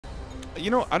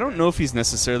You know, I don't know if he's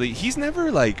necessarily... He's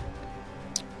never, like...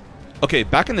 Okay,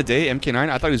 back in the day, MK9,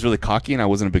 I thought he was really cocky, and I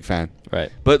wasn't a big fan.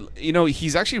 Right. But, you know,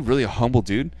 he's actually really a humble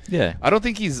dude. Yeah. I don't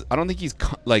think he's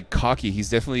like, cocky. He's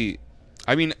definitely...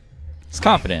 I mean... He's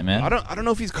confident, man. I don't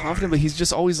know if he's confident, but he's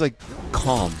just always, like,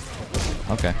 calm.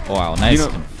 Okay. Wow, nice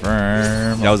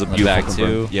confirm. That was a beautiful back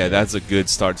confirm. two. Yeah, that's a good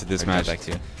start to this match. Back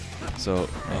two. So, nice.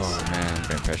 Oh, man.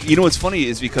 Very pressure. You know what's funny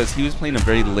is because he was playing a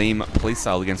very lame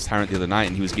playstyle against Tyrant the other night,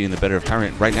 and he was getting the better of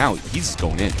Tyrant. Right now, he's just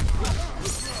going in.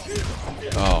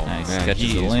 Oh, nice. man. Catches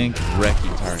He the is link.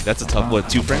 wrecking Tyrant. That's a tough one.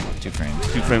 2 frame? 2 frame.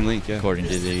 2 frame link, yeah. According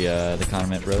to the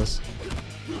comment bros.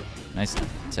 Nice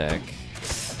tech.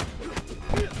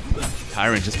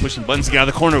 Tyrant just pushing buttons to get out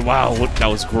of the corner. Wow, that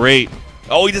was great.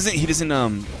 Oh, he doesn't get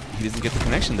the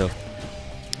connection though.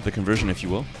 The conversion, if you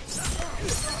will.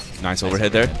 Nice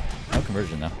overhead there. No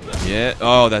conversion though. Yeah.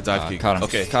 Oh, that dive kick. Caught him.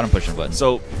 Okay. Caught him pushing buttons.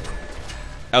 So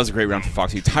that was a great round for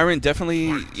Foxy. Tyrant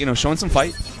definitely, you know, showing some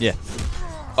fight. Yeah.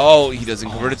 Oh, he doesn't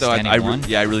convert it though. I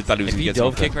really thought he was gonna get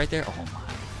dove kick right there. Oh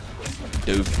my.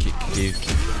 Dove kick. Dove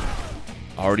kick.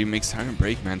 Already makes Tyrant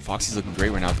break, man. Foxy's looking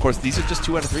great right now. Of course, these are just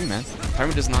 2 out of 3, man.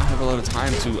 Tyrant does not have a lot of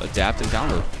time to adapt and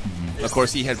download. Of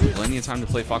course, he had plenty of time to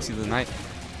play Foxy the night.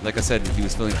 Like I said, he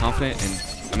was feeling confident,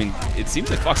 and I mean, it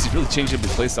seems like Foxy's really changed up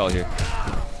his playstyle here.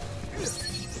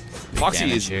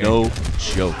 Foxy is no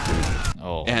joke, dude.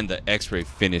 Oh. And the X-ray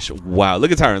finish. Wow.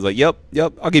 Look at Tyrant. Like, yep,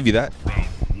 I'll give you that.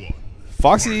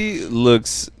 Foxy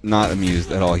looks not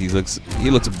amused at all. He looks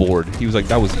bored. He was like,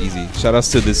 that was easy.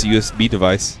 Shoutouts to this USB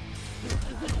device.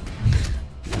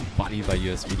 Bodied by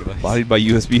USB device. Bodied by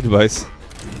USB device.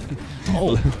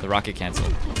 Oh, the rocket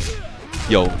canceled.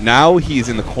 Yo, now he's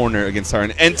in the corner against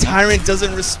Tyrant, and Tyrant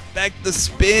doesn't respect the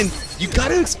spin. You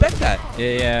gotta expect that.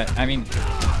 Yeah. I mean,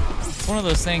 it's one of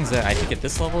those things that I think at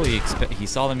this level he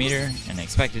saw the meter and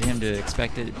expected him to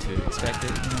expect it. You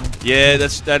know? Yeah,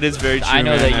 that is very true. I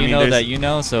know man. that you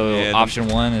know So yeah, option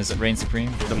 1 is reign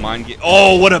supreme. The mind game.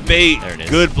 Oh, what a bait! There it is.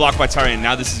 Good block by Tyrant.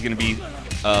 Now this is gonna be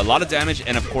a lot of damage,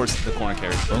 and of course the corner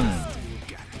carry. Boom.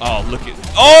 Oh, look at.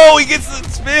 Oh, he gets the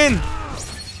spin.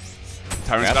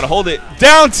 Tyrant's got to hold it.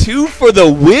 Down 2 for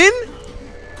the win?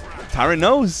 Tyrant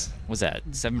knows. Was that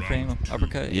 7 frame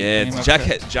uppercut? Yeah,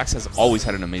 Jax has always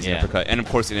had an amazing uppercut. And, of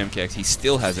course, in MKX, he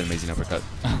still has an amazing uppercut.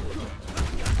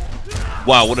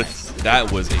 Wow,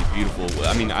 that was a beautiful...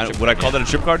 I mean, would I call that a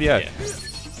trip card? Yeah.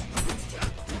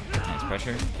 Nice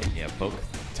pressure. Yeah, poke.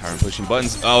 Tyrant pushing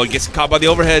buttons. Oh, he gets caught by the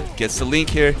overhead. Gets the link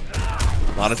here.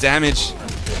 A lot of damage.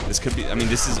 This could be... I mean,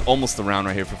 this is almost the round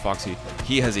right here for Foxy.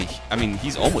 He has a... I mean,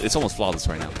 it's almost flawless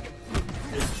right now.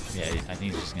 Yeah, I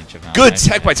think he's just going to chip out. Good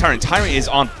tech by Tyrant. Tyrant is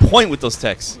on point with those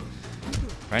techs.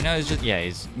 Right now, he's just... Yeah,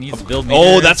 he needs to build meter.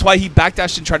 Oh, that's why he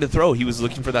backdashed and tried to throw. He was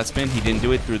looking for that spin. He didn't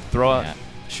do it through the throw out. Yeah.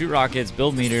 Shoot rockets,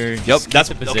 build meter. Yep, that's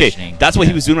okay. That's what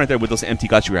he was doing right there with those empty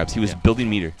gotcha grabs. He was building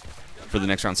meter for the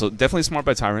next round. So definitely smart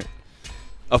by Tyrant.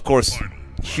 Of course,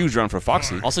 huge round for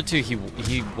Foxy. Also, too,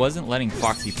 he wasn't letting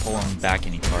Foxy pull him back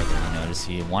any farther. You notice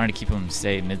he wanted to keep him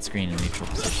stay mid-screen in neutral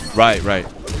position. Right.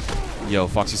 Yo,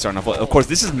 Foxy starting off well. Of course,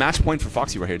 this is match point for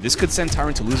Foxy right here. This could send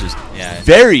Tyrant to losers. Yeah.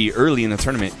 Very early in the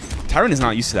tournament. Tyrant is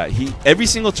not used to that. Every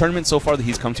single tournament so far that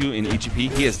he's come to in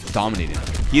EGP, he has dominated.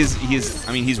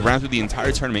 I mean, he's ran through the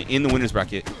entire tournament in the winners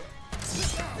bracket.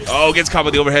 Oh, gets caught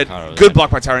by the overhead. Good block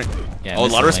by Tyrant. Yeah, oh, a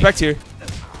lot of respect here.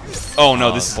 Oh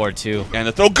no, this is forward 2. And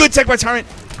the throw. Good tech by Tyrant.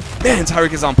 Man,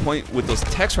 Tyrant is on point with those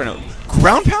techs right now.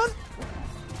 Ground pound?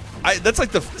 That's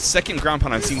like the second ground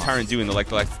pound I've seen Tyrant do in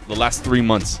the last 3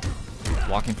 months.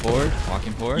 Walking forward.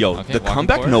 Yo, okay, the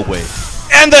comeback? Forward. No way.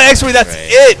 And the X-ray, that's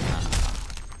it!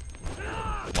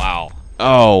 Wow.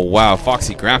 Oh, wow.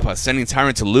 AF0xyGrampa sending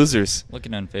Tyrant to losers.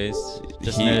 Looking unfazed.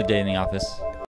 Just another day in the office.